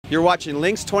You're watching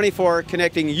Links 24,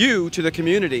 connecting you to the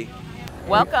community.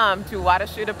 Welcome to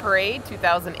Shuda Parade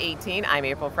 2018. I'm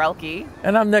April Frelke.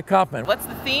 And I'm Nick Kaufman. What's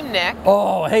the theme, Nick?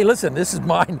 Oh, hey, listen, this is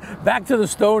mine. Back to the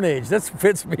Stone Age. This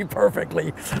fits me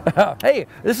perfectly. Hey,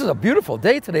 this is a beautiful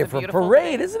day today for a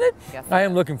parade, isn't it? Yes, I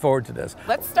am looking forward to this.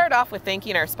 Let's start off with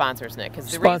thanking our sponsors, Nick, because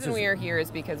the reason we are here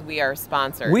is because we are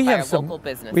sponsored by a local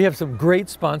business. We have some great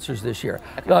sponsors this year.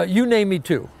 Okay. You name me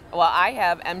two. Well, I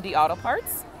have MD Auto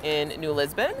Parts in New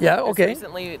Lisbon. Yeah, okay.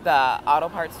 Recently, the auto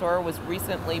parts store was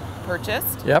recently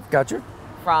purchased. Yep, gotcha.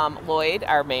 From Lloyd,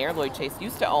 our mayor. Lloyd Chase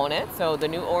used to own it. So the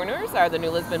new owners are the New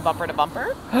Lisbon Bumper to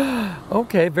Bumper.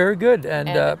 Okay, very good.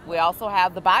 And we also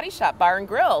have the Body Shop Bar and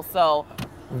Grill. So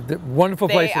wonderful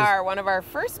places. They are one of our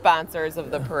first sponsors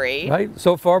of the parade. Right.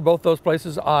 So far, both those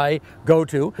places I go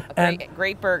to. And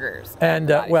great burgers. And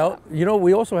well, you know,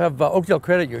 we also have Oakdale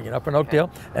Credit Union up in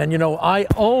Oakdale. And you know, I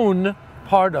own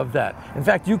part of that. In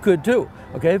fact, you could too,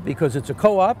 okay? Because it's a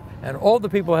co-op and all the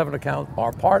people who have an account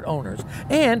are part owners.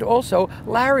 And also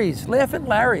Larry's, Laughin'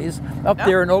 Larry's up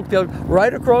there in Oakdale,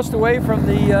 right across the way from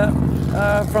the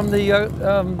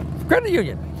credit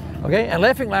union. Okay, and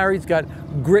Laughin' Larry's got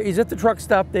great, he's at the truck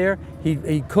stop there,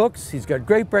 he cooks, he's got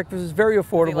great breakfast, it's very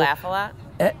affordable. Does he laugh a lot?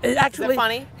 Actually, is it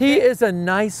funny? He is a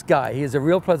nice guy. He is a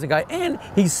real pleasant guy. And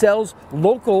he sells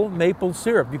local maple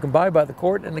syrup you can buy by the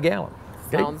quart and the gallon.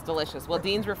 Okay? Sounds delicious. Well,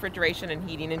 Dean's Refrigeration and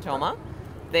Heating in Toma.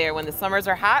 There, when the summers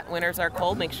are hot, winters are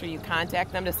cold, make sure you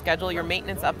contact them to schedule your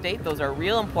maintenance update. Those are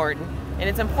real important. And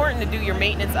it's important to do your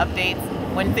maintenance updates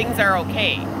when things are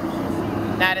okay,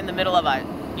 not in the middle of a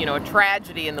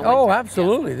tragedy in the winter. Oh,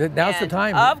 absolutely. Yes. Now's the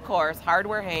time. Of course,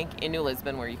 Hardware Hank in New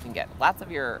Lisbon, where you can get lots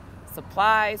of your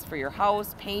supplies for your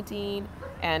house, painting,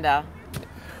 and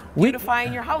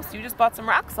beautifying your house. You just bought some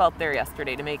rocks out there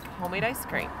yesterday to make homemade ice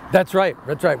cream. That's right.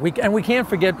 That's right. We can't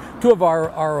forget two of our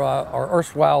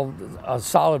erstwhile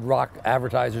solid rock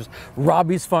advertisers.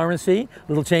 Robbie's Pharmacy.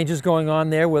 Little changes going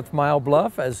on there with Mile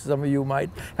Bluff, as some of you might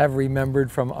have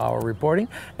remembered from our reporting.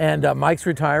 And Mike's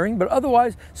retiring, but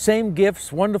otherwise same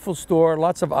gifts. Wonderful store.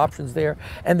 Lots of options there.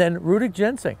 And then Rudick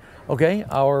Ginseng. Okay,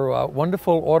 our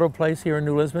wonderful auto place here in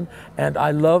New Lisbon, and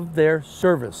I love their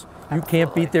service. You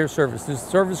can't beat their service. The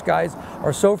service guys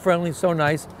are so friendly, so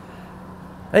nice.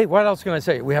 Hey, what else can I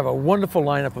say? We have a wonderful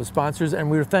lineup of sponsors, and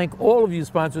we thank all of you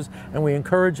sponsors, and we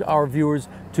encourage our viewers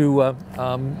to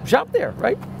shop there,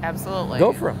 right? Absolutely.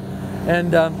 Go for them.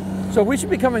 And so we should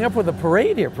be coming up with a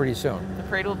parade here pretty soon. The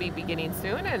parade will be beginning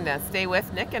soon, and stay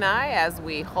with Nick and I as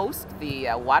we host the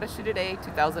Shuda Day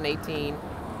 2018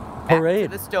 Parade.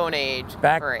 Back to the Stone Age.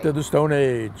 Back parade. to the Stone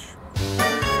Age.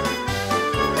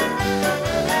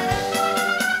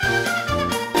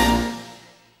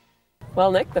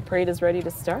 Well, Nick, the parade is ready to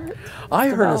start. I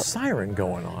heard a siren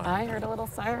going on. I heard a little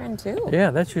siren too. Yeah,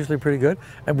 that's usually pretty good.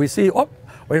 And we see, oh,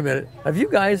 wait a minute. Have you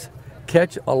guys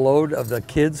catch a load of the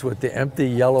kids with the empty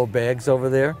yellow bags over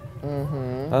there?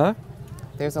 Mm-hmm. Huh?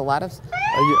 There's a lot of,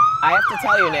 I have to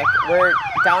tell you, Nick, we're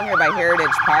down here by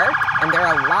Heritage Park, and there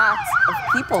are lots of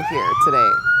people here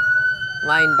today,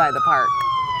 lined by the park.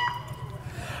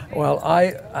 Well,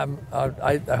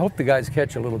 I hope the guys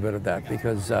catch a little bit of that,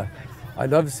 because I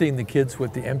love seeing the kids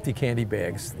with the empty candy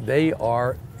bags. They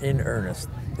are in earnest.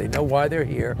 They know why they're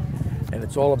here, and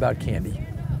it's all about candy.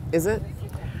 Is it?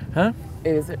 Huh?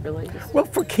 Is it really? Well,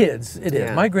 for kids, it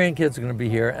is. My grandkids are going to be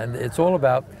here, and it's all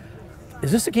about,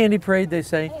 is this a candy parade, they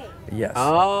say? Yes.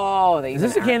 Oh, they Is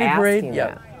this a candy parade? That.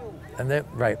 Yeah. And they're,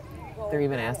 right. They're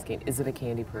even asking, is it a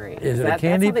candy parade? Is it a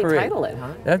candy parade? That's how they title it,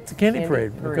 huh? That's a candy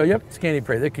parade. Okay, yep, it's a candy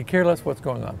parade. They could care less what's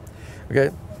going on.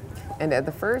 Okay? And at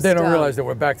the first... They don't realize that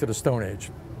we're back to the Stone Age.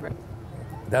 Right.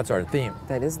 That's our theme.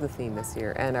 That is the theme this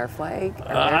year. And our flag,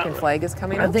 our American flag is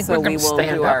coming up, think so we will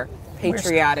do our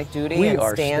patriotic duty and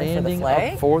stand for the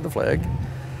flag. Up for the flag.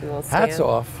 We will stand, hats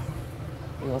off.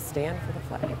 We will stand for the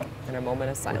flag in a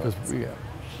moment of silence.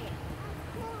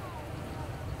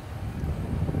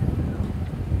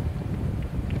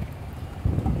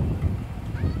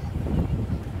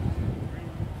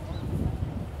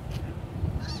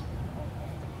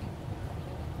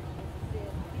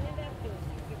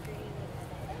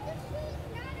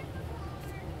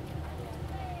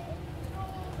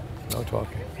 No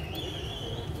talking.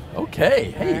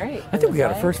 Okay. Hey, right. I think we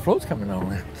got our first floats coming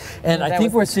on. And I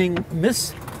think we're seeing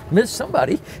Miss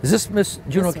somebody. Is this Miss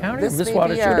Juneau County? This Miss may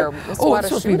be Shuda? Miss Oh, it's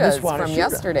supposed to be Miss Shuda's from Shuda.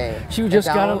 yesterday. She just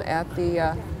got at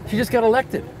the. She just got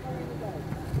elected,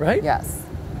 right? Yes.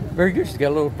 Very good. She's got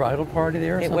a little bridal party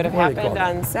there. Or it something. would have happened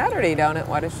on Saturday down at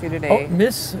Shuda Day.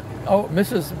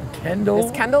 Mrs. Kendall.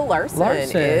 Miss Kendall Larson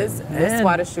is Miss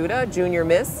Shuda. Junior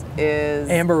Miss is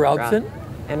Amber Roudson.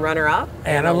 And runner-up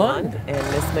Anna Lund. And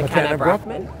Miss McKenna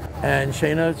Brockman. And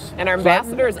Shayna's. And our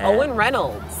ambassador is Owen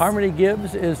Reynolds. Harmony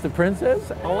Gibbs is the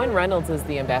princess. Owen Reynolds is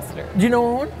the ambassador. Do you know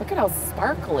Owen? Look at how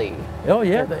sparkly. Oh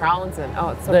yeah. They're Crowlinson. Oh,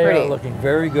 it's so they pretty. are looking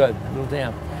very good. A little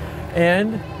damp.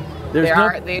 And there's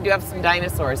They do have some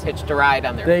dinosaurs hitched a ride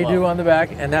on their They float. do on the back,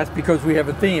 and that's because we have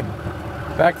a theme.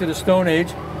 Back to the Stone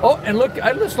Age. Oh, and look,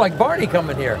 it looks like Barney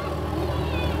coming here.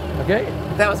 Okay.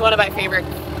 That was one of my favorite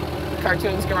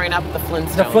cartoons growing up, the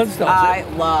Flintstones. The Flintstones. I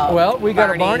love Well, we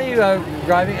got Barney. a Barney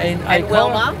driving And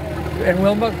Wilma. And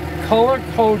Wilma,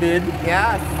 color-coded.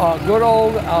 Yes. Good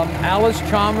old Alice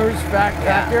Chalmers back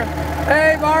here.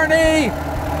 Hey, Barney!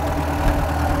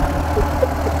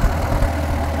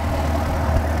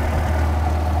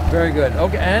 Very good.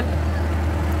 Okay, and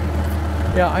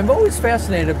yeah, I'm always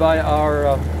fascinated by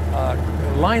our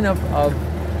lineup of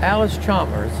Alice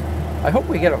Chalmers. I hope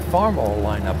we get a Farmall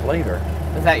lineup later.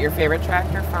 Is that your favorite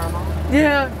tractor, Farmall?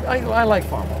 Yeah, I like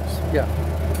Farmalls. Yeah,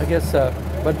 I guess.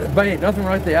 But hey, nothing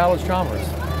like the Alice Chalmers.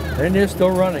 And they're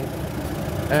still running.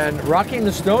 And rocking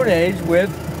the Stone Age with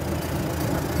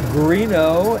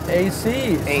Greeno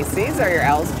ACs. ACs are your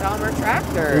Alice Chalmers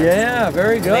tractors. Yeah,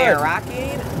 very good. They are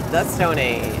rocking the Stone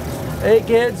Age. Hey,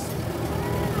 kids.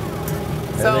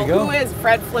 So who is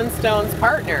Fred Flintstone's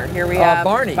partner? Here we have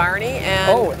Barney. Barney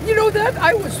and... Oh, you know that?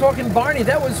 I was talking Barney.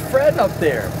 That was Fred up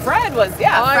there. Fred was,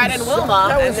 Fred and Wilma.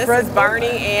 That was and this Fred is Barney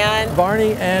and...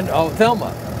 Barney and,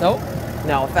 Thelma. No?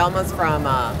 No, Thelma's from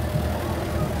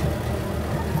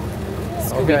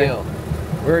Scooby-Doo. Okay.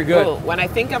 Very good. Ooh, when I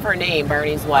think of her name,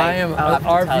 Barney's wife, I am. I'll have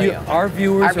to tell you. Our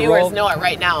viewers. Our viewers know it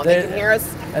right now. They can hear us,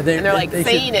 and they're like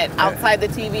saying it outside the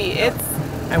TV.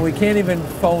 And we can't even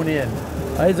phone in.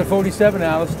 It's a 47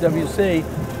 Alice WC.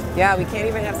 Yeah, we can't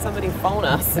even have somebody phone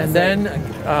us. And then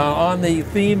on the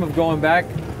theme of going back,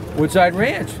 Woodside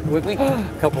Ranch with a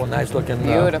couple of nice looking.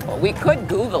 Beautiful. We could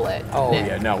Google it. Oh Nick.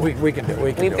 yeah, no, we can do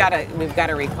it. We've got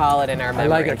to recall it in our memory. I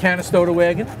like a Canastota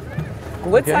wagon.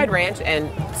 Woodside Ranch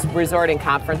and Resort and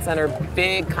Conference Center,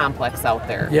 big complex out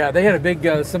there. Yeah, they had a big,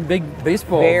 some big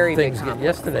baseball Very things big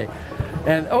yesterday.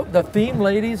 And the theme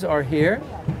ladies are here.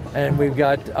 And we've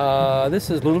got, this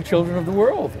is Little Children of the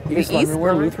World, East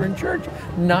Leavenworth Lutheran Church.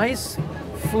 Nice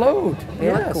float. They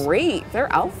look great.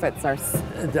 Their outfits are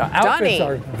stunning. The outfits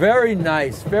are very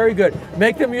nice, very good.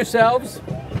 Make them yourselves?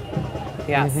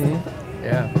 Yes. Mm-hmm.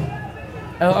 Yeah.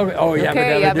 Oh, yeah.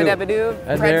 Okay, Yabba Dabba Doo.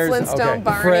 Fred Flintstone,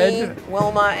 Barney,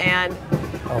 Wilma, and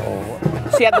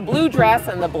she had the blue dress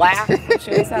and the black.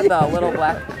 She always had the little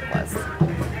black necklace.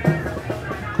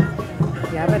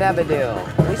 Yabba Dabba Doo.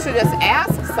 We should just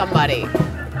ask somebody.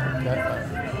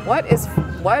 What is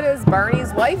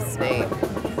Barney's wife's name?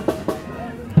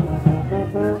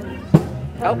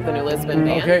 Oh, the New Lisbon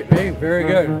Band. Okay, hey, very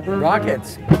good.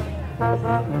 Rockets.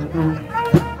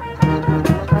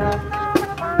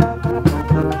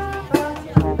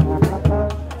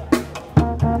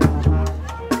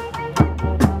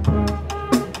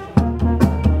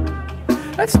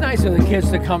 That's nice of the kids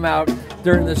to come out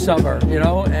during the summer, you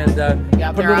know, and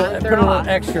put a little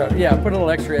extra. Yeah, put a little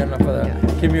extra in for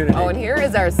the community. Oh, and here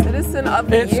is our Citizen of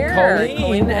the Year. It's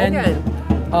Colleen,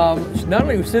 and she's not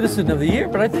only Citizen of the Year,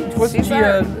 but I think wasn't she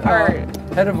our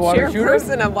head of water shooter?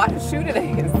 Chairperson of Water Shooter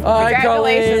Days.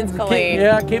 Congratulations,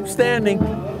 Colleen. Keep standing.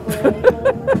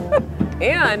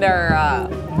 And our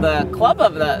the club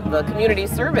of the community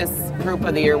service group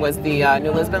of the year was the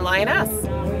New Lisbon Lioness.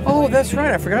 Oh, that's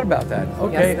right. I forgot about that.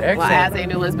 Okay, yes, excellent. Well, as a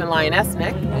New Lisbon Lioness,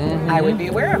 Nick, I would be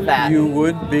aware of that. You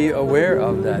would be aware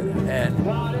of that. And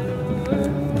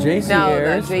J.C.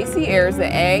 Ayers. The J.C. Ayers, the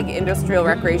Ag Industrial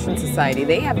Recreation Society,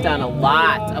 they have done a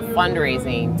lot of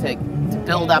fundraising to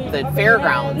build up the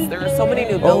fairgrounds. There are so many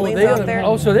new buildings out there.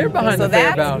 Oh, so they're behind the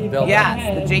fairground building.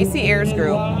 Yes, the J.C. Ayers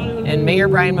group, and Mayor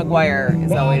Brian McGuire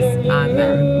is always on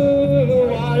there.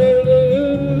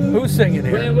 Who's singing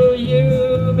here?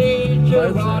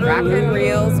 Rockin'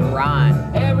 Reels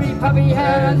Ron. Every puppy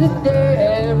has a day,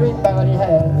 everybody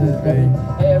has a day,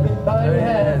 everybody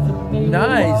has a meter.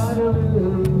 Nice.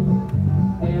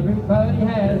 Everybody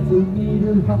has a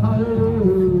meter.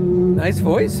 Nice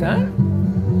voice, huh?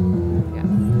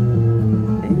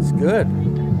 Yeah. He's good.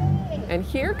 And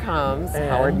here comes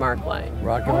Howard Markline.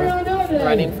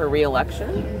 Running for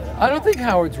re-election. I don't think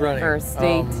Howard's running. For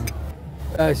state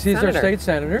he's our state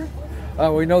senator.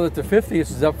 We know that the 50th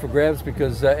is up for grabs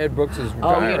because Ed Brooks is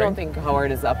retiring. Oh, you don't think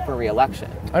Howard is up for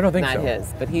re-election? I don't think so. Not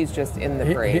his, but he's just in the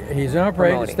parade. He's in our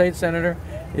parade, state senator.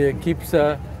 He keeps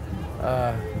us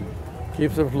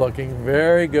looking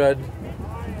very good.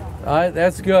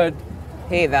 That's good.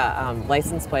 Hey, the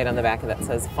license plate on the back of that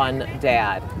says "Fun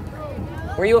Dad."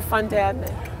 Were you a fun dad,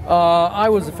 Nick? I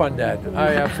was a fun dad.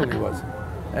 I absolutely was.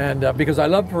 And because I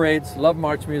love parades, love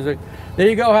march music. There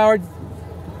you go, Howard.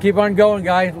 Keep on going,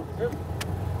 guy.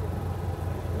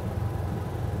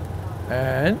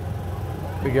 And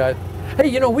we got, hey,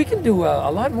 you know, we can do a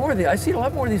lot more of these. I see a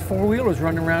lot more of these four-wheelers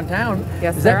running around town.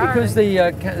 Yes, is that because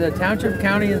the township,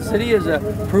 county, and city has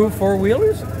approved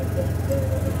four-wheelers?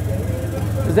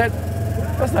 Is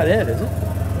that's not Ed, is it?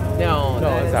 No,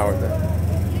 That's Howard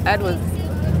there. Ed was.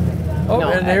 Oh,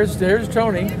 no, and Ed. there's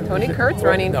Tony. Tony Kurt's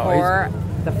running for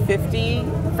the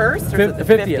 51st or the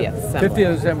 50th?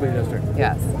 50th Assembly District.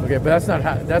 Yes. Okay, but that's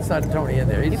not Tony in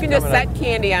there. He's You can just coming set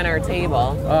candy on our table.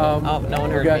 Oh, no one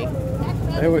heard me.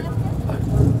 Here we,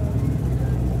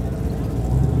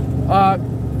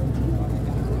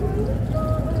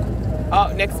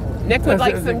 Oh, Nick would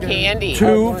like some candy.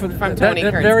 Two from Tony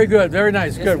Kurtz. Very good, very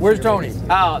nice. Good. Where's Tony?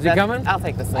 Oh, is he coming? I'll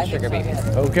take this one, sugar baby.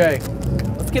 Okay.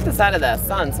 Let's get this out of the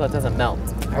sun so it doesn't melt.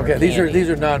 Okay, these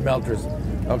are non-melters.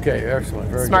 Okay, excellent.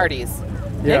 Very Smarties. Good.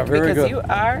 Yeah, Nick, very because good. you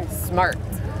are smart.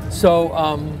 So,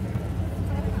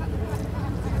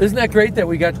 isn't that great that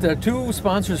we got two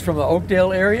sponsors from the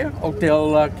Oakdale area,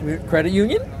 Oakdale Credit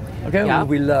Union, okay, Yeah. who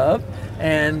we love,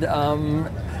 and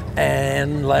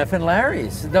Laugh and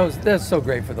Larry's. That's so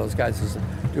great for those guys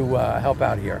to help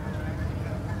out here.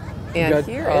 And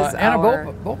here is Anna our.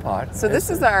 Bopot. So this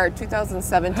is our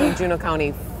 2017 Juneau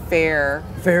County Fair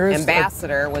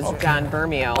ambassador was John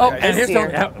Bermeo. Oh, and here's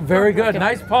Tony. Very good.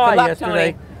 Nice pie Good luck,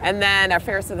 yesterday. Tony. And then our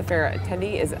Fairest of the Fair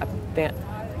attendee is a band.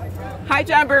 Hi,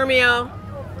 John Bermeo.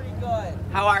 Pretty good.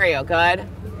 How are you? Good.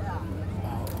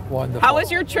 Wonderful. How was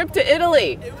your trip to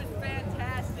Italy? It was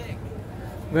fantastic.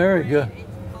 Very good.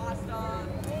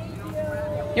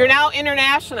 You're now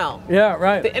international. Yeah,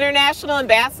 right. The international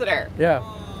ambassador. Yeah,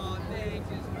 Oh, thank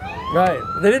you. right.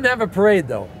 They didn't have a parade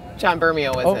though. John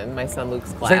Bermeo was Oh. in my son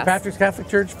Luke's class. St. Patrick's Catholic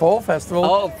Church Fall Festival.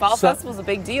 Oh, Fall Festival's a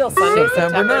big deal. Sunday,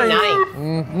 September 9th.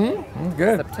 Mm-hmm.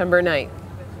 Good. September 9th.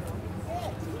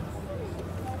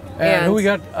 And who we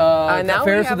got? Now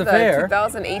Fairest we have of the the Fair.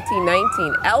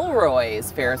 2018-19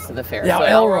 Elroy's Fairest of the Fair. Yeah, so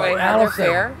Elroy. had their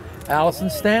fair. Allison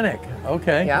Stanek.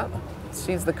 Okay. Yeah,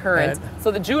 she's the current. And-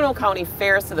 So the Juneau County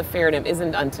Fairest of the Fair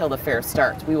isn't until the fair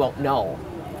starts. We won't know.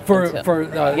 For until- for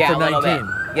yeah, a little 19.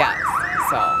 bit. Yes.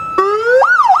 So.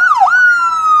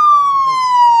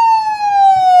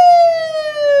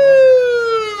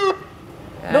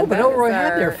 No, but that Elroy is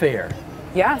had their our- fair.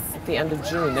 Yes, at the end of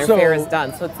June. Their So- fair is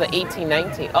done. So it's the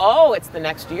 18-19. Oh, it's the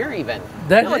next year even.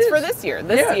 That no, it's for is. this year.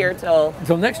 Yeah. Year till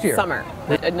Next year. summer.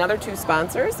 Another two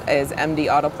sponsors is MD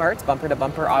Auto Parts, Bumper to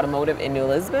Bumper Automotive in New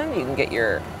Lisbon. You can get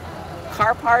your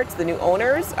car parts. The new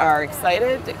owners are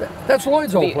excited. That's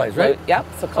Lloyd's old place, right? Yep.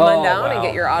 So come on Oh, down and wow.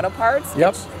 get your auto parts.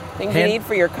 Yep. Things you need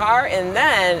for your car. And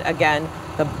then, again,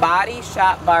 the Body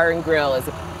Shop Bar and Grill is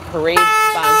a parade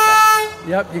sponsor.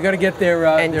 Yep, you got to get their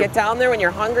And get down there when you're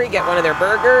hungry, get one of their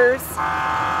burgers.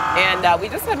 And we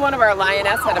just had one of our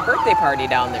Lioness had a birthday party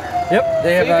down there. Yep, they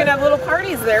So have. you can have little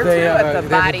parties there too they have at the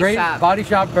they have a Body great Shop. Body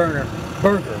Shop burger.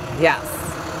 Yes.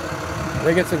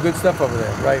 They get some good stuff over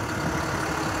there, right?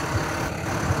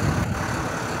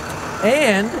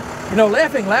 And you know,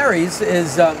 Laughing Larry's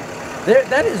is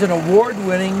that is an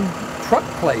award-winning truck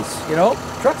place. You know,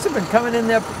 trucks have been coming in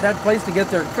that place to get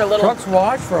their trucks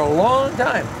washed for a long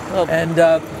time, and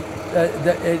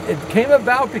it came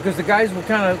about because the guys were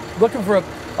kind of looking for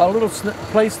a little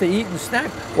place to eat and snack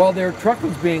while their truck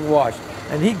was being washed.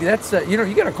 And that's you know,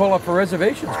 you got to call up for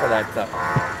reservations for that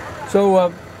stuff.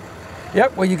 So,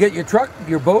 yep, well, you get your truck,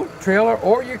 your boat, trailer,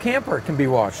 or your camper can be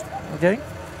washed. Okay,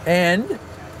 and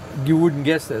you wouldn't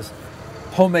guess this,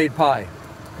 homemade pie.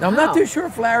 Now, I'm not too sure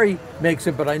if Larry makes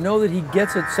it, but I know that he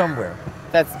gets it somewhere.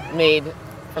 That's made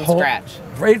from scratch.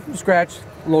 Right from scratch,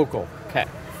 local. Okay.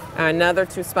 Another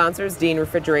two sponsors, Dean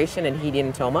Refrigeration and Heating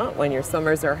in Toma. When your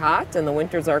summers are hot and the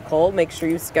winters are cold, make sure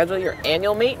you schedule your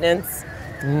annual maintenance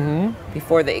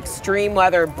before the extreme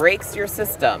weather breaks your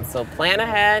system. So plan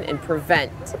ahead and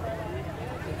prevent.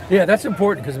 Yeah, that's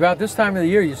important because about this time of the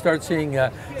year you start seeing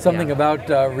something about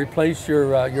replace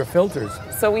your filters.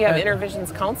 So we have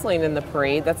Intervisions Counseling in the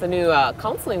parade. That's a new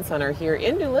counseling center here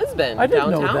in New Lisbon, I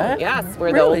didn't downtown. know that. Yes,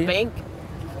 where Really? the old bank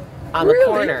on the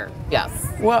corner. Yes.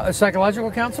 Well,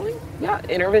 psychological counseling? Yeah,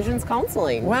 Intervisions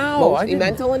Counseling. Wow.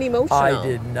 Mental and emotional. I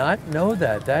did not know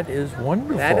that. That is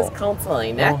wonderful. That is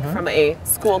counseling, from a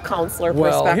school counselor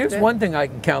Well, perspective. here's one thing I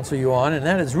can counsel you on, and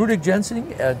that is Rudig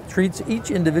Jensen treats each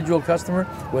individual customer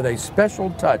with a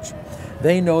special touch.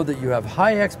 They know that you have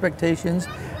high expectations,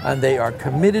 and they are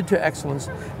committed to excellence,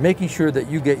 making sure that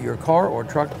you get your car or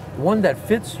truck one that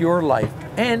fits your life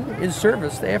and is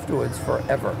serviced afterwards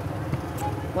forever.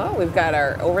 Well, we've got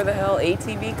our Over the Hill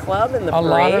ATV club in the A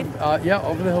lot parade. of, yeah,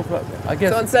 Over the Hill Club. I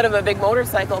guess So instead of a big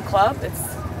motorcycle club, it's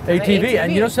ATV.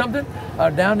 And you know something?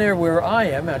 Down there where I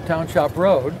am at Town Shop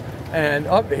Road, and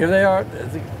up here they are.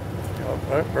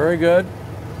 Very good.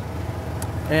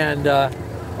 And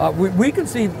we can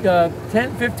see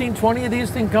 10, 15, 20 of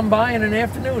these things come by in an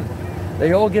afternoon.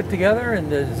 They all get together and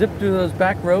zip through those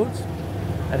back roads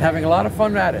and having a lot of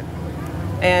fun at it.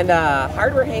 And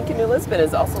Hardware Hank in New Lisbon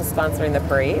is also sponsoring the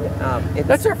parade.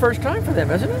 That's our first time for them,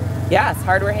 isn't it? Yes,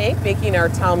 Hardware Hank, making our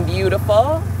town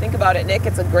beautiful. Think about it, Nick.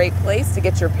 It's a great place to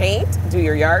get your paint, do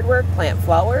your yard work, plant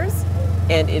flowers,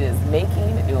 and it is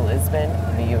making New Lisbon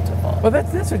beautiful. Well,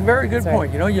 that's a very good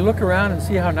point. You know, you look around and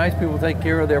see how nice people take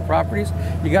care of their properties.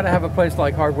 You got to have a place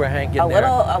like Hardware Hank in there.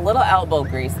 A little elbow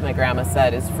grease, my grandma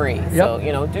said, is free. Yep. So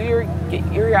you know, get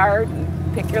your yard,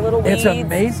 pick your little weeds. It's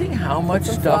amazing how much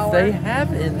stuff they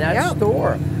have in that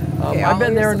store. I've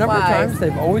been there a number of times.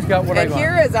 They've always got what I want. And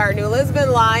here is our New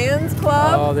Lisbon Lions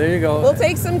Club. Oh, there you go. We'll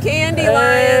take some candy,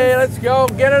 Hey, Lions. let's go.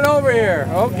 Get it over here.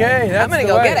 Okay, that's I'm going to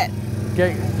the go way. get it.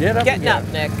 Okay, get up. Getting up,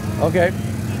 Nick. Okay.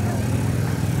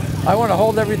 I want to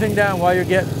hold everything down while you're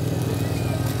getting.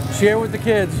 Share with the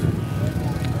kids.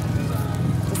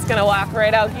 Just going to walk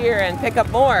right out here and pick up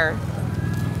more.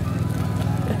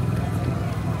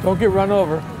 Don't get run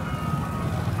over.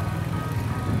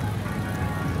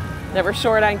 Never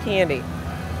short on candy.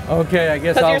 Okay, I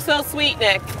guess Because I'll... you're so sweet,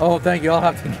 Nick. Oh, thank you. I'll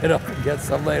have to get up and get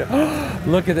some later.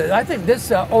 Look at it. I think this,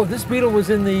 this Beetle was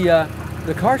in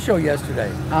the car show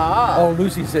yesterday. Oh,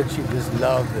 Lucy said she just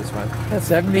loved this one. That's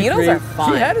 73. Beetles are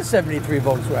fun. She had a 73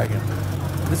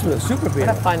 Volkswagen. This was a super Beetle.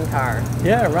 What a fun car.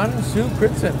 Yeah, Ron and Sue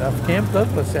Critson of Camp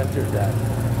Douglas entered that.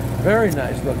 Very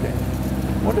nice looking.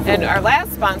 Wonderful. And our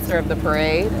last sponsor of the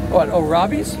parade. What? Oh,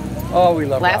 Robbie's? Oh, we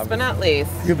love Last Robbie's. but not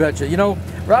least. You betcha. You know,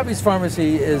 Robbie's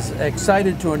Pharmacy is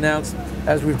excited to announce,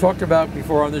 as we've talked about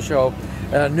before on the show,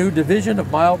 a new division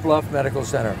of Mile Bluff Medical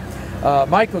Center.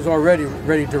 Mike was already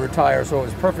ready to retire, so it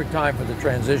was perfect time for the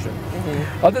transition.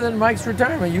 Other than Mike's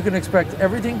retirement, you can expect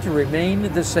everything to remain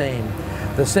the same.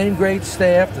 The same great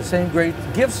staff, the same great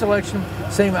gift selection,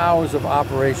 same hours of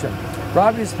operation.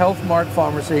 Robbie's Health Mart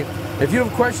Pharmacy. If you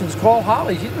have questions, call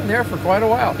Holly. She's been there for quite a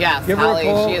while. Yes, give her Holly,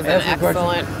 a call, she is an ask her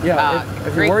excellent... questions. Yeah,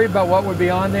 if you're worried about what would be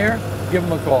on there, give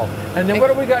them a call. And then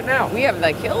what do we got now? We have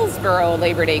the Hillsborough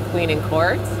Labor Day Queen in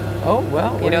Court. Oh,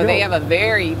 well. You know, they have a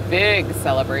very big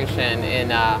celebration in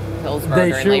Hillsborough They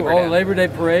during sure. Labor Day. Oh, Labor Day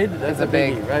Parade? That's It's a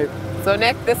biggie, big. right? So,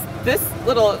 Nick, this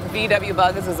little VW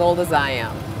Bug is as old as I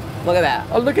am. Look at that.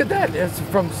 Oh, look at that. It's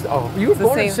from, you were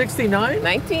born in 69?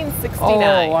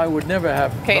 1969. Oh, I would never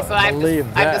have Okay, so I've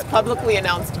that. just publicly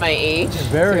announced my age.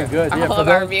 Very good. All of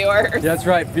our viewers. That's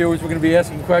right. Viewers, we're going to be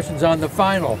asking questions on the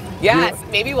final. Yes,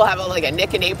 maybe we'll have like a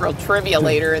Nick and April trivia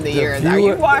later in the year. Are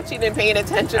you watching and paying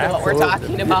attention to what we're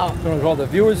talking about? We're going to call the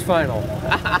viewers final.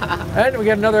 And we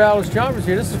got another Alice Chalmers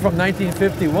here. This is from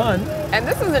 1951. And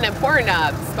this is an important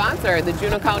sponsor, the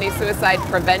Juneau County Suicide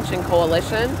Prevention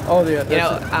Coalition. Oh, yeah. You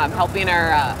know, helping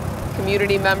our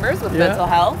community members with mental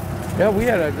health. Yeah, we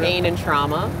had a pain and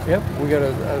trauma. Yep, we got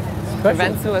a special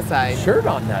prevent suicide shirt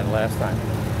on that last time.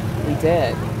 We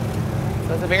did.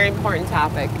 So it's a very important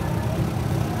topic.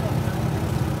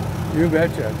 You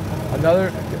betcha.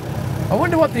 Another. I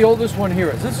wonder what the oldest one here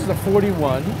is. This is a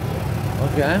 41.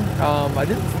 Okay. I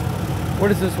didn't.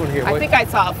 What is this one here? I think I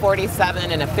saw a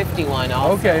 47 and a 51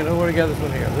 also. Okay, now what do we got this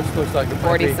one here? This looks like a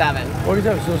 47.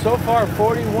 47. So far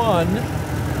 41.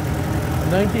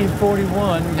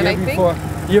 1941.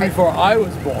 Year before I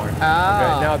was born. Oh.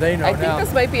 Okay, now they know. I think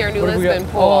this might be our New Lisbon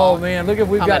pool. Oh man, look at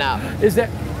we've got. Up. Is that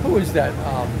who is that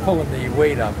pulling the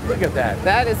weight up? Look at that.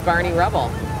 That is Barney Rubble.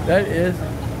 That is.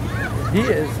 He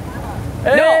is.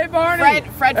 Hey, no, Barney.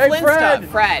 Fred hey, Flintstone.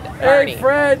 Fred. Barney. Hey,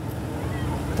 Fred.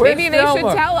 Where's Maybe they Thelma?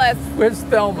 should tell us. Where's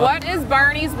Thelma? What is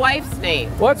Barney's wife's name?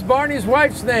 What's Barney's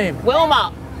wife's name?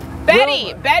 Wilma.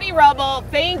 Betty. Betty Rubble.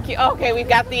 Thank you. Okay, we've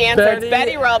got the answer. It's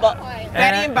Betty Rubble.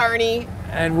 Betty and Barney.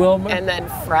 And Wilma. And then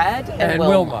Fred and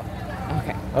Wilma.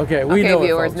 Okay. Okay, we know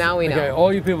viewers, it, now we know. Okay,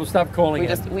 all you people stop calling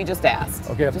We just asked.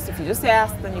 Okay. If you just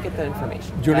ask, then you get the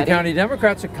information. Juneau County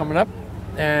Democrats are coming up,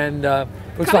 and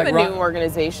looks kind like of a new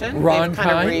organization. Ron They've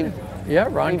kind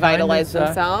of Ron revitalized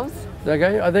themselves. That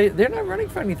guy, they're not running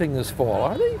for anything this fall,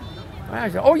 are they?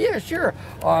 Oh yeah, sure.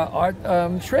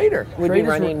 Schrader would be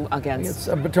running against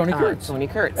Tony Kurtz. Tony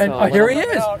Kurtz. And so here he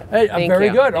is. Hey, very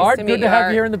good. Nice Art, to good to have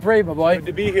you here in the parade, my boy. Good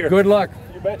to be here. Good luck.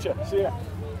 You betcha. See ya.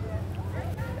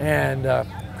 And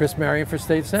Chris Marion for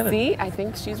State Senate. See, I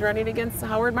think she's running against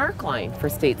Howard Markline for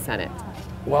State Senate.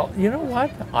 Well, you know what?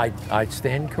 I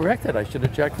stand corrected. I should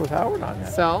have checked with Howard on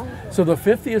that. So, So the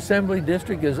 50th Assembly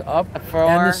District is up, For-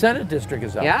 and the Senate District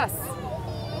is up. yes.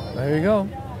 There you go.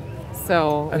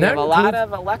 So And we that have a lot includes-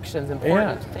 of elections, Yeah,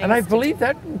 important things. and I to believe do.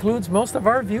 that includes most of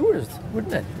our viewers,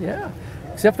 wouldn't it? Yeah,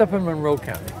 except up in Monroe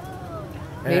County.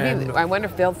 Maybe, And I wonder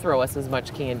if they'll throw us as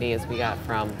much candy as we got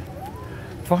from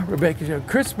Farmer Baker,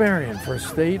 Chris Marion for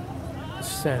State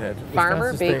Senate.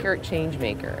 Farmer Wisconsin State- Baker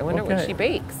Changemaker. I wonder what Okay. she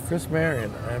bakes. Chris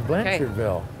Marion and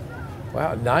Blanchardville.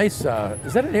 Wow, nice.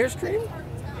 Is that an Airstream?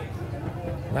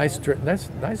 Nice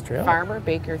trail. Farmer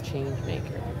Baker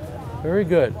Changemaker. Very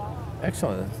good.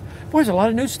 Excellent. Boy, there's a lot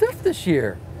of new stuff this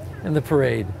year in the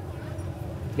parade.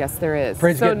 Yes, there is.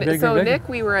 Parade's So, getting bigger so and bigger. Nick,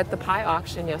 we were at the pie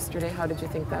auction yesterday. How did you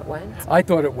think that went? I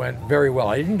thought it went very well.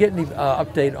 I didn't get any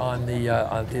update on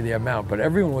the amount, but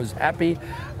everyone was happy.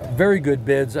 Very good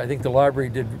bids. I think the library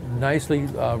did nicely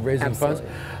raising funds.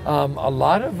 Absolutely. A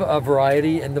lot of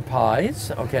variety in the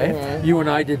pies. Okay, you and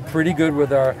I did pretty good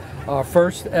with our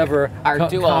first ever Our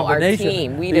duo, our combination.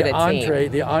 team. We the did a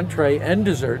team. The entree and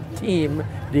dessert team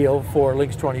deal for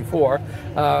Links 24.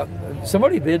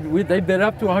 Somebody they bid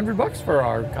up to $100 for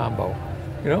our combo.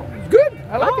 You know, it's good.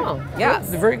 I like Oh, it.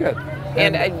 yes. It's very good.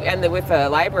 And with the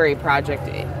library project,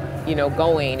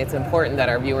 going, it's important that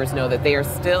our viewers know that they are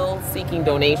still seeking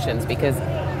donations because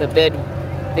the bid,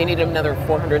 they need another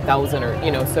 400,000 or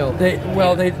so.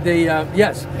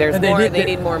 Yes. There's And more. They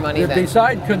need more money than-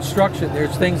 Beside construction,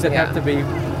 there's things that have Yeah. to be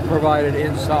provided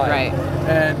inside. Right.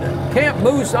 And Camp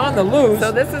Moose on the Loose.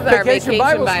 So this is our Vacation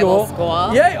Bible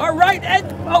School. Yay! All right.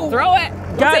 Throw it.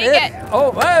 Got We'll take it.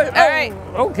 Oh, right.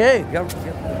 Okay.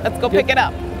 Let's go pick it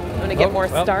up. I'm gonna get more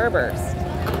well. Starburst.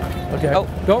 Okay. Oh.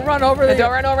 Don't run over the.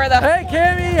 Don't run over the Hey,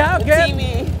 Cammy, how can?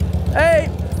 teamy. Hey,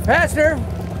 Pastor,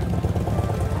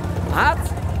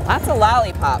 Lots of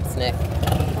lollipops, Nick.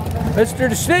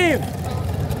 Mr. Steve.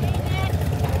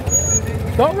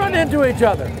 Don't run into each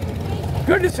other.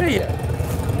 Good to see you.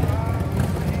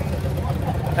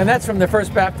 And that's from the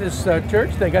First Baptist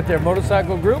Church. They got their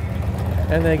motorcycle group,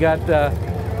 and they got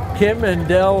Kim and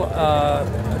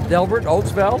Delbert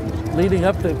Oldsfeld leading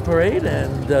up the parade,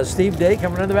 and Steve Day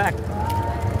coming in the back.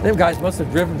 Them guys must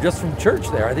have driven just from church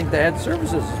there. I think they had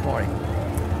services this morning.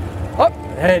 Oh,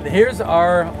 and here's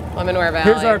our Lemonwear Valley.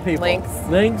 here's our people.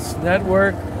 Links.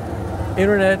 Network,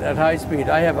 internet at high speed.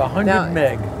 I have 100 Now,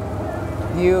 meg.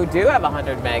 You do have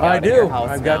 100 meg I out in your do. house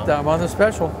I've now. got. I'm on the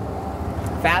special.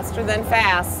 Faster than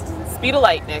fast. Speed of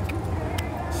light, Nick.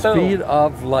 Boom. Speed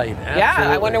of light. Yeah, I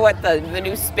Absolutely. wonder what the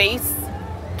new space.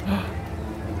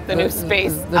 The new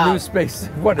space. The new space.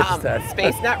 What is that?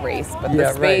 Space, not race, but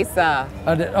Yeah, the space.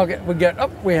 Okay,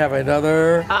 we have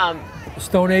another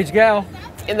Stone Age gal.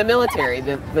 In the military,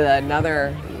 the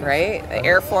another, right? The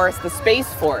Air Force, the Space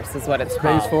Force is what it's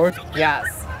called. Space Force. Yes.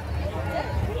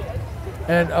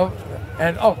 And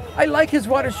I like his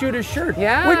water shooter shirt.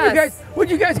 Yes. Would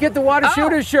you guys get the water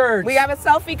shooter shirt? We have a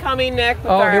selfie coming, Nick. With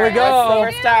Oh, here we go.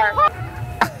 our Silver Star.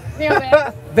 Nailed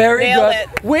it. Very Nailed good.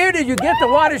 it. Where did you get the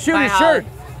water shooter My shirt?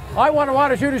 I want a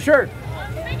water shooter shirt.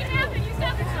 Make it happen. You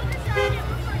said the Silver Star idea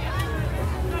before you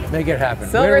have it. Make it happen.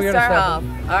 Where are Silver we gonna Star stop?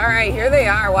 Health. All right, here they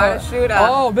are. Water shooter.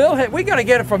 Oh, Millhaven. We got to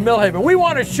get it from Millhaven. We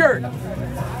want a shirt.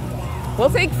 We'll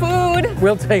take food.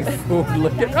 We'll take food.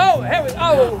 Look at. Oh,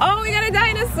 we got a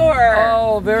dinosaur.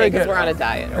 Oh, very Because good. we're on a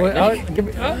diet right Wait, now. give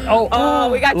me, Oh,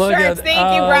 we got look shirts. at-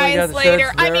 Thank you, we Brian got Slater.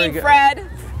 shirts. Very good. Fred.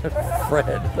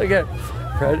 Fred. Look at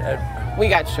Fred. We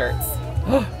got shirts.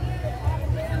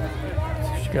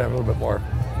 She could have a little bit more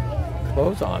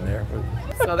clothes on there.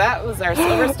 So that was our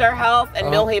Silver Star Health and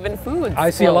Millhaven Foods. I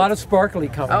see a lot of sparkly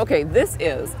coming. Okay, this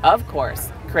is, of course,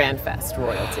 Cranfest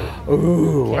royalty.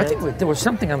 Ooh, I think there was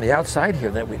something on the outside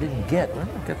here that we didn't get. Let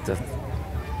me get the.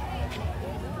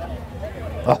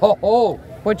 Oh.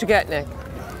 What'd you get, Nick?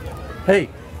 Hey,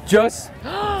 just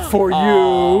for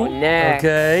Oh, you. Nick.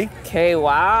 Okay. Okay,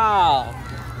 wow.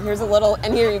 Here's a little,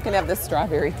 and here you can have the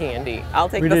strawberry candy. I'll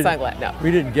take the didn't- sunglass. No.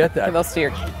 We didn't get Give that. those to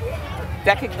your,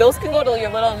 those can go to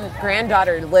your little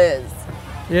granddaughter, Liz.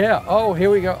 Yeah. Oh, here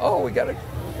we go. Oh, we got it.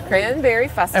 Cranberry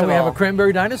Festival. And we have a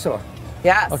cranberry dinosaur.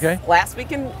 Yes. Okay.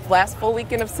 Last full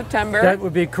weekend of September. That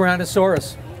would be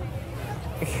Tyrannosaurus.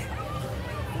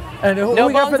 And who No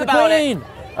we got for bones the about queen?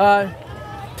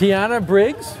 Tiana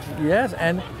Briggs, yes,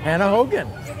 and Hannah Hogan,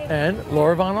 and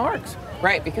Laura Von Arx.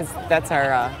 Right, because that's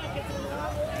our,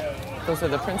 those are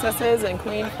the princesses and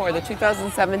queen for the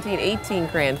 2017-18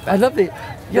 Cranfest. I love the.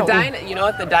 You know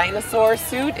what? The dinosaur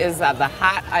suit is the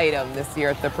hot item this year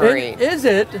at the parade. Is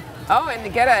it? Oh, and to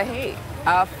get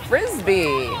a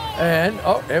frisbee. And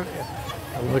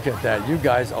Look at that. You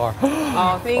guys are.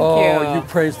 Oh, thank you. Oh, you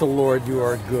praise the Lord. You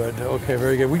are good. Okay,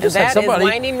 very good. We just had That somebody.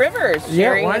 is Winding Rivers.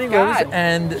 Sharing Winding with God.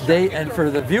 Rivers, and for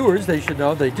the viewers, they should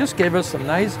know they just gave us some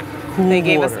nice cool They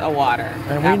gave water. us a water.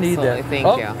 And we need that. Absolutely.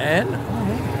 Thank you.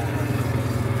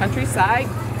 And Countryside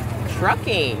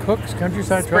Trucking. Cook's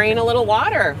Countryside Spraying Trucking. a little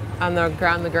water on the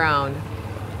ground.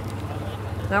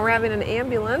 Now we're having an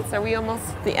ambulance. Are we almost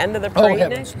at the end of the Oh parade?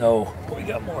 heavens, no! We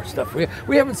got more stuff. We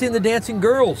haven't seen the dancing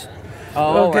girls.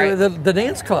 Oh, okay, right. the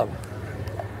dance club.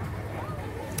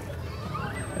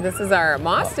 This is our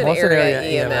Mauston Boston area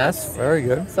EMS. Very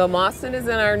good. So Mauston is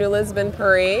in our New Lisbon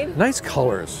parade. Nice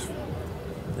colors.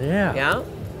 Yeah. Yeah.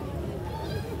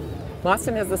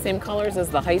 Mauston has the same colors as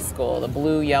the high school, the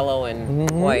blue, yellow, and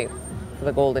white for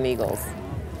the Golden Eagles.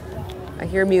 I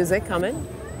hear music coming.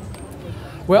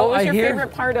 Well, What was I your hear.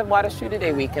 favorite part of What a Shuda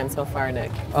Day weekend so far,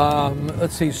 Nick?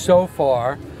 Let's see. So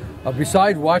far,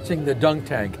 besides watching the dunk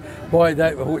tank, boy,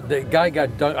 the guy got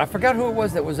dunked. I forgot who it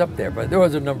was that was up there, but there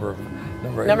was a number of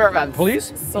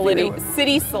police,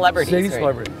 city celebrities. city right?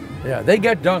 celebrity. Yeah, they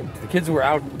got dunked. The kids were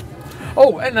out.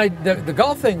 Oh, and the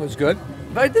golf thing was good.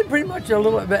 But I did pretty much a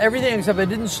little everything except I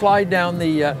didn't slide down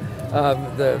the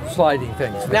sliding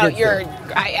things. Now,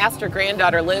 I asked her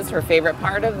granddaughter Liz her favorite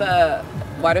part of the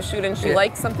What a Shuda, and she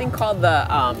liked something called the.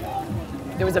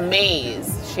 There was a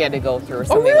maze she had to go through or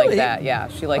something really? like that. Yeah,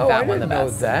 she liked that one the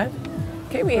best. That.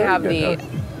 Okay, we Very have good. the.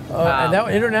 And that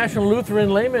International Lutheran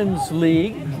Laymen's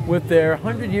League with their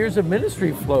 100 Years of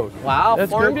Ministry float. Wow,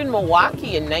 That's formed good. in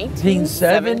Milwaukee in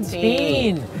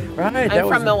 1917. 1917. Right. I'm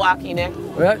from Milwaukee, Nick.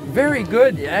 Very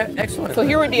good. Yeah, excellent. So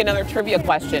here would be another trivia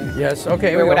question. Yes.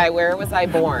 Okay. Where was I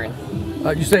born?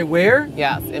 You say where?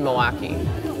 Yes, in Milwaukee.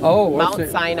 Oh, Mount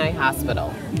Sinai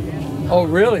Hospital. Oh,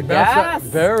 really? Yes.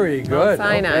 Very good. Mount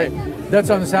Sinai. Okay. That's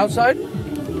on the south side?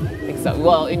 I think so.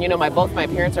 Well, and both my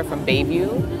parents are from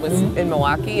Bayview, in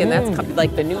Milwaukee, and that's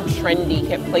like the new trendy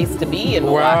hip place to be in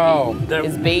Milwaukee. Wow.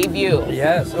 Is Bayview.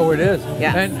 Yes. Oh, it is.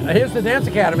 Yes. And here's the dance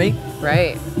academy.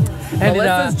 Right. And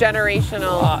Well, this is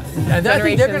generational. And I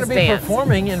think they're going to be dance.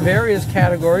 performing in various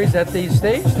categories at the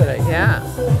stage today. Yeah.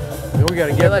 We got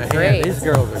to give them look a hand. great. These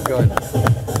girls are good.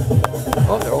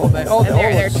 Oh, they're all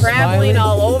they're They're traveling smiling.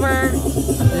 all over,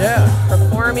 Yeah.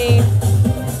 performing.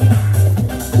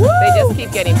 Woo! They just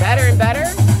keep getting better and better.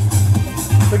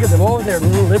 Look at them, all their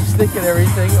little lipstick and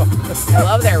everything. I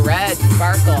love their red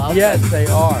sparkle outfits. Yes, they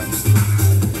are.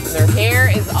 Their hair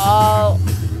is all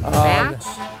matched.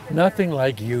 Nothing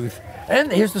like youth.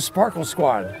 And here's the Sparkle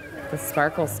Squad. The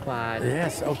Sparkle Squad.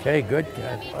 Yes, okay, good.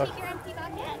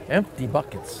 Empty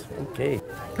buckets. Okay.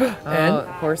 And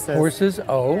horses. Horses,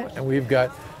 and we've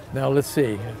got, now let's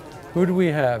see, who do we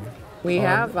have? We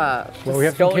have we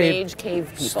have some Stone Age cave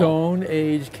people. Stone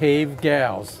Age cave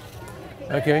gals.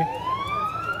 Okay.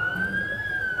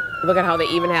 Look at how they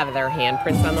even have their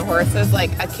handprints on the horses,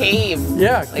 like a cave.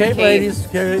 Yeah, Like cave ladies.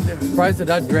 Surprised they're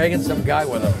not dragging some guy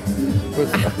with them.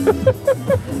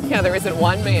 Yeah, there isn't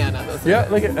one man on those. Yeah,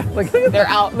 look at They're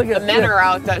out. Look at, the men are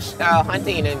out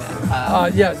hunting and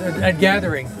yes, and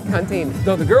gathering. hunting.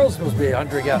 No, the girls supposed to be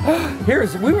hunting.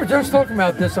 We were just talking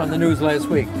about this on the news last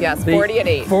week. Yes, 40 at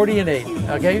 8. 40 and 8.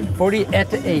 Okay, 40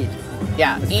 at 8.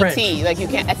 Yeah, It's ET, French. like you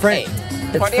can't. At French. 8.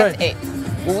 It's 40 French. at 8.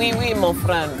 Oui, oui, mon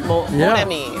frère, mon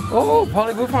ami. Oh,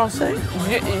 parlez-vous français?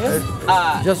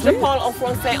 Je parle en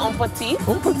français un petit.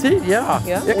 Un petit, ja.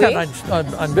 Ja, Je oui. kann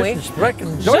ein bisschen Oui.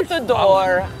 sprechen. Je Deutsch.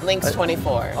 t'adore, Links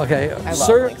 24. Okay, I love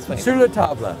sur, Links 24. sur la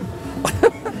table.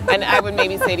 And I would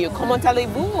maybe say to you, comment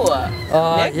allez-vous,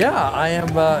 Nick? Yeah, I am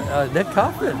Nick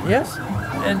Kaufman, yes.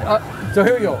 And so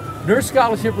here we go. Nurse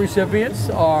Scholarship recipients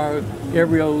are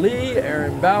Gabrielle Lee,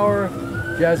 Aaron Bauer,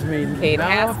 Jasmine Kate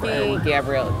Knopf, Haskey, and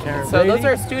Gabrielle. Karen So those Beatty.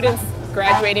 are students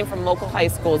graduating from local high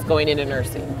schools going into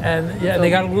nursing. And yeah, they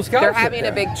got a little scholarship. They're having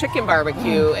there. a big chicken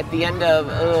barbecue at the end of,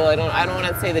 I don't want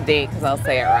to say the date because I'll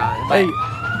say it wrong.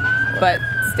 But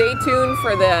stay tuned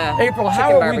for the April, how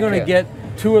chicken are we going to barbecue.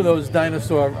 get 2 of those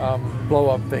dinosaur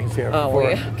blow-up things here? Oh, for,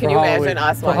 can for you Halloween, imagine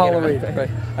us for wanting to Halloween? run Right.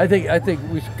 I think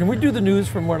can we do the news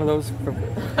from one of those?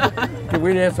 Can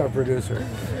we ask our producer?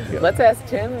 Let's ask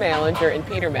Tim Mallinger and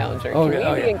Peter Mallinger. Can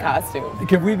we be in costume?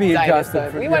 Can we be in Dinosaur.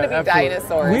 costume? We want to be absolutely.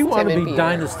 dinosaurs. We want Tim to and be Peter.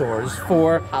 dinosaurs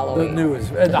for Halloween. the news.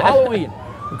 And Halloween.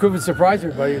 We couldn't surprise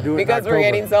everybody and do it in Because we're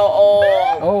October. getting so old.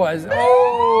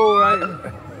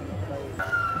 Right.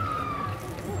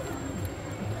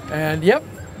 And yep,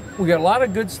 we got a lot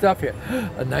of good stuff here.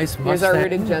 A nice Mustang. Here's our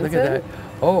Rudig Jensen. Look at that.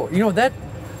 Oh, that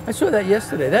I saw that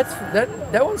yesterday.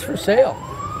 That one's for sale.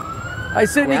 Hi,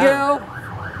 Sydney Yeah. Gal.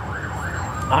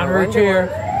 On her chair.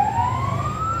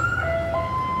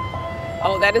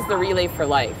 Oh, that is the Relay for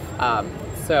Life.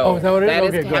 So Oh, is that what it is? that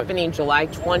Okay, is good. happening July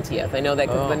 20th. I know that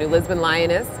because Oh. the New Lisbon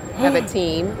Lioness have a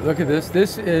team. Look at this.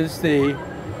 This is the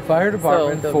fire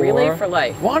department So the for Relay for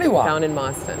Life Waniwa. down in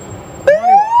Boston. Oh,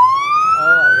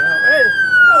 yeah. Hey,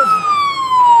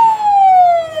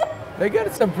 they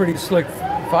got some pretty slick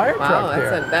fire Wow, truck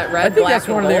that's there. that red, I think black, that's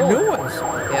one and of their gold. new ones.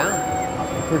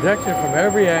 Yeah, Protection from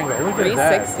every angle. Look at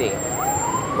that. 360.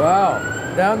 Wow.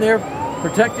 Down there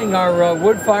protecting our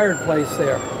wood-fired place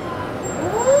there.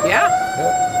 Yeah,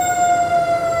 Yep.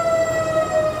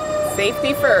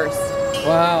 safety first.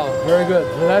 Wow, very good.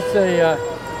 So that's a...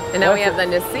 And now we That's have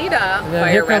the Nisita and then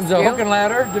Fire here comes Rescue. the hook and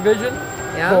ladder division.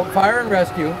 Yeah. For fire and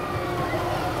rescue.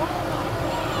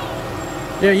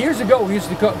 Yeah, years ago we used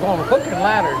to call them hook and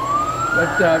ladder.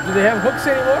 But do they have hooks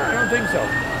anymore? I don't think so.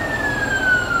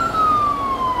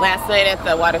 Last night at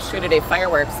the Shuda Day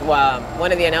fireworks,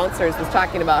 one of the announcers was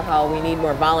talking about how we need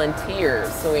more volunteers.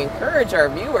 So we encourage our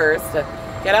viewers to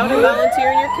get out and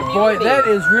volunteer in your Boy, community. that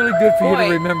is really good for you Boy,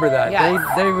 to remember that. yes.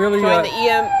 They really... Join the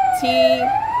EMT,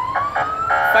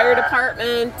 fire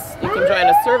department. You can join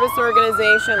a service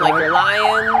organization like your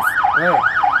Lions.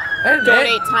 right. And,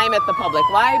 Donate time at the public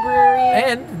library.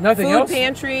 and nothing food else.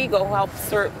 pantry. Go help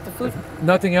serve the food.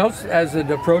 Nothing else as it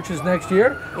approaches next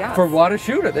year Yes. for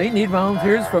Shuda. They need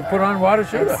volunteers for put on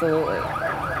Shuda. Absolutely.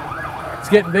 It's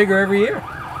getting bigger every year.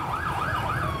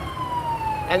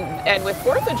 And with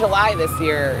 4th of July this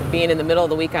year being in the middle of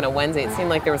the week on a Wednesday, it seemed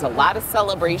like there was a lot of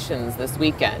celebrations this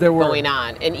weekend There were. going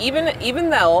on. And even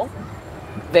though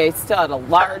they still had a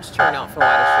large turnout for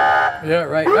Shuda. Yeah,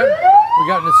 right. We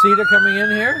got Nisita coming in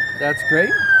here. That's great.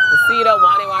 Nisita,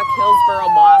 Waniwak, Hillsborough,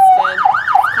 Boston.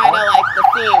 Kind of like the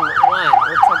theme one.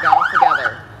 We're all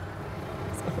together.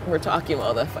 So we're talking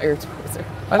while the fire tours are.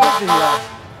 I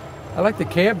like the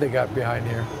cab they got behind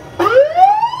here.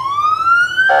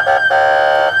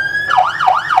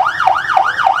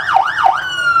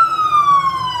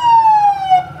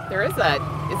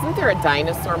 Isn't there a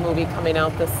dinosaur movie coming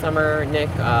out this summer, Nick?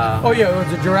 Oh yeah, it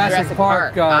was a Jurassic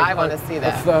Park. I want to see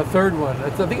that. The third one. I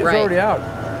think it's Right. already out.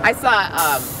 I saw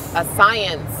a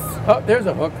science Oh, there's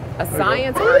a hook. A There you go.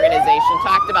 science organization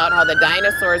talked about how the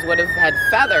dinosaurs would have had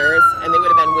feathers and they would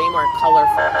have been way more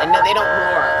colorful. And no, they don't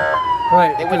roar.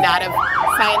 Right. They would not have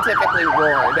scientifically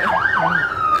roared.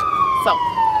 So,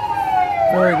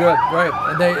 Very good. Right.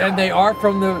 And they are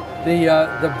from the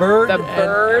bird. The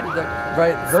bird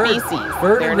right. Bird species.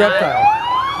 Bird They're and not- reptile.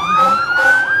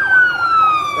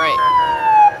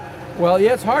 right. Well,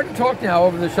 yeah, it's hard to talk now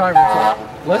over the sirens. So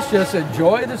let's just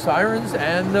enjoy the sirens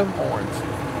and the horns.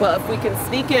 Well, if we can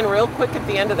sneak in real quick at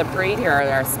the end of the parade here are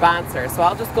our sponsors. So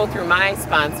I'll just go through my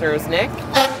sponsors, Nick.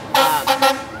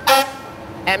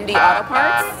 MD Auto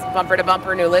Parts, Bumper to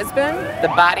Bumper New Lisbon, The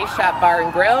Body Shop Bar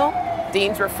and Grill,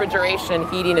 Dean's Refrigeration,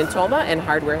 Heating in Toma, and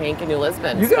Hardware Hank in New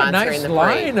Lisbon. You got a sponsoring nice the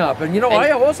parade. lineup. And you know, And- I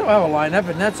also have a lineup,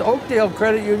 and that's Oakdale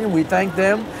Credit Union. We thank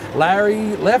them.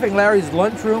 Laughing Larry's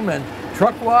Lunchroom and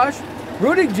Truck Wash,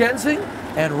 Rudy Jensing,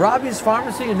 and Robbie's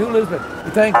Pharmacy in New Lisbon.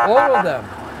 We thank all of them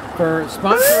for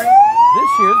sponsoring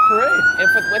this year's parade. And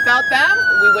without them,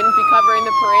 we wouldn't be covering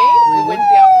the parade. We wouldn't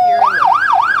be out here in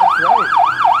That's right.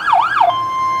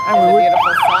 And the we would,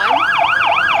 beautiful sun.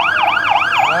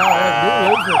 wow, that's New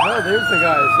Lisbon. Oh, there's the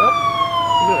guys. Oh,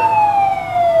 look at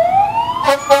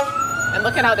And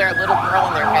look at how their little girl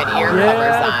in their head ear that.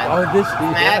 covers on. Oh, this.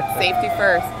 That's Yeah. safety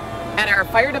first. And our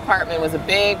fire department was a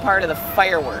big part of the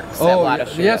fireworks at Oh, Wada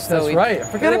Shuda. yes, So that's we right. I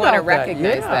forgot really want to about that.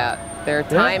 recognize Yeah. that. Their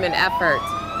time and effort.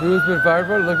 New Lisbon Fire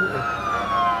Department. Look at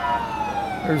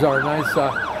there's our nice.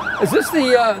 Is this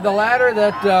the ladder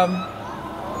that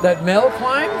Mel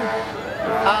climbed?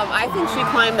 I think she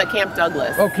climbed the Camp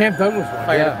Douglas Oh, Camp Douglas one.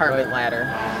 fire Yeah, department right. ladder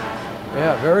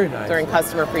Yeah, very nice. during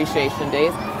Customer Appreciation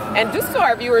Days. And just so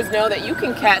our viewers know that you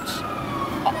can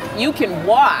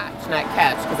watch, not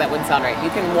catch, because that wouldn't sound right. You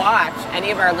can watch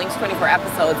any of our Links 24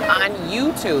 episodes on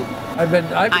YouTube I've been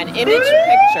on Image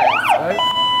Pictures. Right?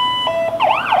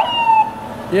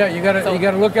 Yeah, you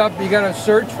gotta look up. You gotta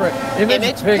search for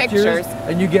image pictures,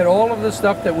 and you get all of the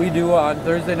stuff that we do on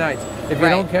Thursday nights. If you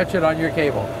Right. don't catch it on your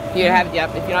cable. If you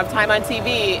don't have time on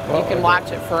TV, Well, you can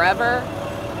watch it forever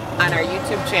on our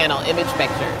YouTube channel, Image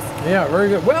Pictures. Yeah, very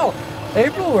good. Well,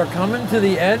 April, we're coming to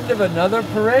the end of another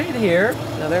parade here.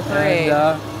 Another parade.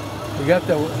 And we got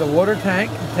the water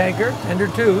tanker, Tender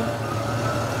 2.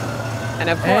 And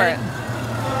of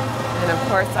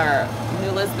course, our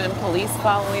New Lisbon police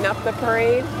following up the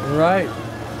parade. Right.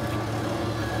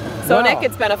 So Wow. Nick,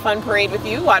 it's been a fun parade with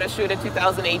you, Wada Shuda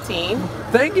 2018.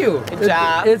 Thank you. Good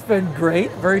job. It's been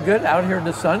great. Very good out here in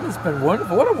the sun. It's been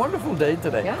wonderful. What a wonderful day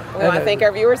today. Yeah, we want to thank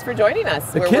our viewers for joining us.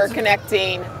 the We're kids-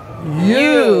 connecting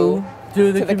you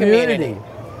to the to the community.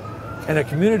 And a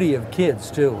community of kids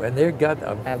too, and they've got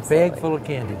a Absolutely. bag full of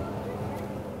candy.